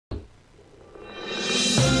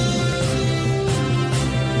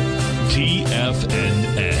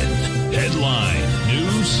TFNN. Headline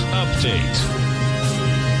News Update.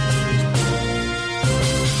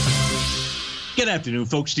 Good afternoon,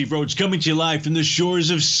 folks. Steve Rhodes coming to you live from the shores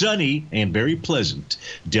of sunny and very pleasant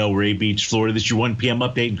Delray Beach, Florida. This is your 1 p.m.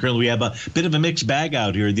 update, and currently we have a bit of a mixed bag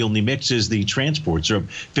out here. The only mix is the transports are up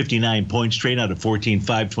 59 points, trade out at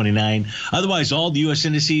 14,529. Otherwise, all the U.S.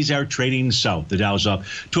 indices are trading south. The Dow's up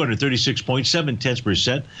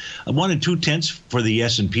 236.7%, 1 2/10 for the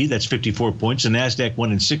S&P. That's 54 points. The Nasdaq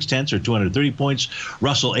 1 6/10 or 230 points.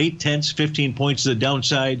 Russell 8/10, 15 points to the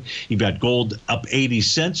downside. You've got gold up 80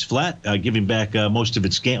 cents flat, giving back most of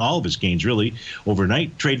its gain, all of its gains really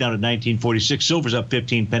overnight. Trade down at 19.46. Silver's up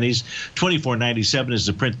 15 pennies. 24.97 is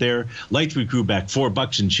the print there. Light sweet grew back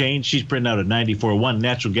 $4 and change. She's printing out at 94.1.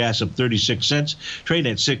 Natural gas up 36 cents. Trade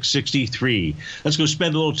at 6.63. Let's go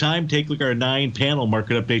spend a little time. Take a look at our 9-panel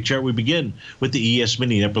market update chart. We begin with the ES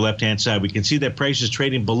Mini, upper left-hand side. We can see that price is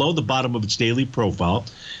trading below the bottom of its daily profile.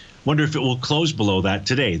 Wonder if it will close below that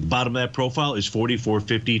today. The bottom of that profile is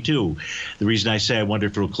 44.52. The reason I say I wonder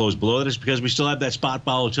if it will close below that is because we still have that spot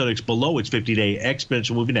volatility below its 50-day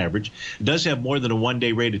exponential moving average. It does have more than a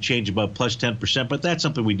one-day rate of change above plus 10%, but that's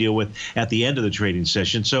something we deal with at the end of the trading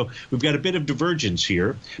session. So we've got a bit of divergence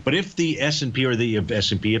here. But if the S&P or the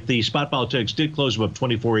S&P, if the spot volatility did close above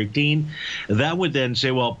 24.18, that would then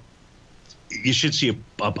say, well, you should see a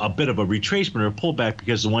bit of a retracement or a pullback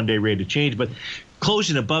because of the one-day rate of change. But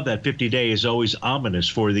closing above that 50-day is always ominous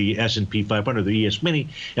for the S&P 500, the ES Mini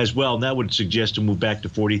as well, and that would suggest to move back to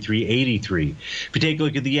 43.83. If you take a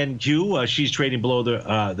look at the NQ, she's trading below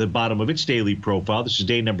the bottom of its daily profile. This is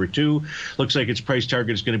day number 2. Looks like its price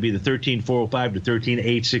target is going to be the 13.405 to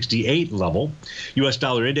 13.868 level. U.S.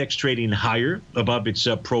 dollar index trading higher above its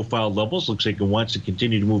profile levels. Looks like it wants to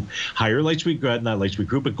continue to move higher. Light sweet, not light sweet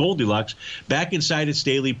group, but Goldilocks back inside its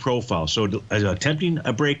daily profile. So attempting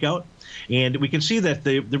a breakout. And we can see that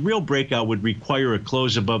the real breakout would require a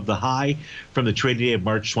close above the high from the trading day of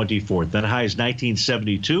March 24th. That high is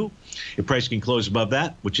 1972. If price can close above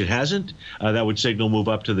that, which it hasn't, that would signal move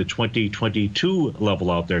up to the 2022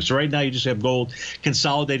 level out there. So right now you just have gold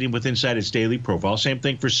consolidating with inside its daily profile. Same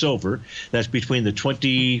thing for silver. That's between the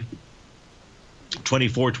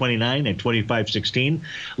 24.29 and 25.16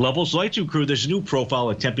 levels. Light sweet crude, there's a new profile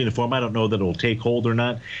attempting to form. I don't know that it'll take hold or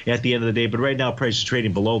not at the end of the day, but right now price is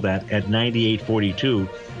trading below that at 98.42.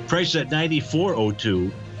 Price at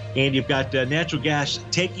 94.02. And you've got natural gas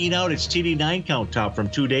taking out its TD9 count top from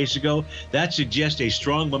 2 days ago. That suggests a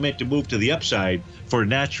strong momentum move to the upside for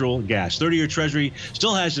natural gas. 30-year Treasury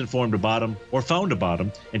still hasn't formed a bottom or found a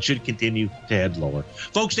bottom and should continue to head lower.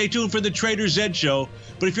 Folks, stay tuned for the Trader's Edge show.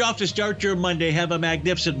 But if you're off to start your Monday, have a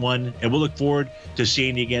magnificent one, and we'll look forward to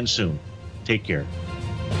seeing you again soon. Take care.